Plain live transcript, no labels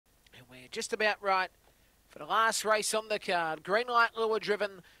just about right for the last race on the card. Green light lure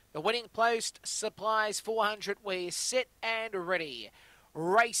driven. The winning post supplies 400. We're set and ready.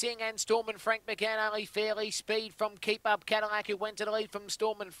 Racing, and Storm and Frank began only fairly. Speed from Keep Up Cadillac, who went to the lead from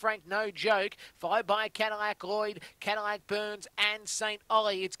Storm and Frank, no joke. Followed by Cadillac Lloyd, Cadillac Burns and St.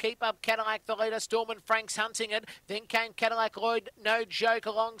 Ollie. It's Keep Up Cadillac the leader, Storm and Frank's hunting it. Then came Cadillac Lloyd, no joke,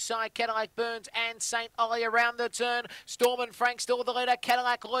 alongside Cadillac Burns and St. Ollie around the turn. Storm and Frank still the leader,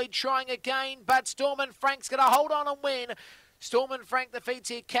 Cadillac Lloyd trying again, but Storm and Frank's going to hold on and win. Storm and Frank defeats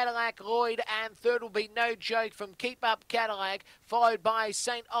here Cadillac Lloyd, and third will be No Joke from Keep Up Cadillac, followed by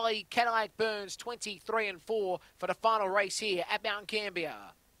St. Ollie, Cadillac Burns, 23 and 4 for the final race here at Mount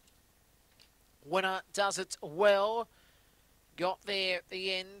Gambier. Winner does it well. Got there at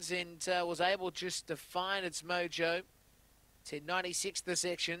the ends and was able just to find its mojo. 10.96 the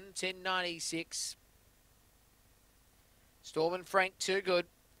section, 10.96. Storm and Frank, too good.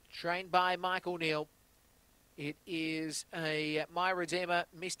 Trained by Michael Neal. It is a My Redeemer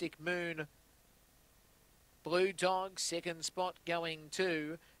Mystic Moon Blue Dog. Second spot going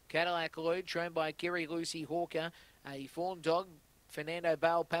to Cadillac Lloyd, trained by Kerry Lucy Hawker. A Fawn Dog, Fernando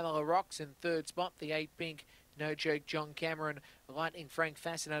Bale, Pamela Rocks. In third spot, the 8 Pink, No Joke, John Cameron. Lightning Frank,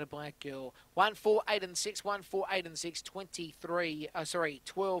 Fascinated Black Girl. 1, 4, 8 and 6, 1, 4, 8 and 6,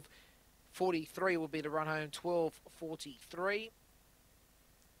 12.43 will be the run home, 12.43.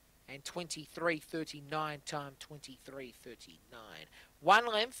 And 23.39 time, 23.39. 1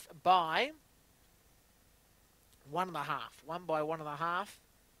 length by 1.5. 1 by 1.5.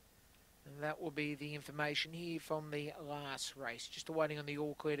 And that will be the information here from the last race. Just waiting on the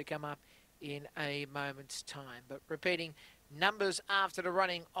all clear to come up in a moment's time. But repeating numbers after the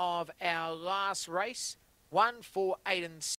running of our last race. 1, 4, 8 and 6.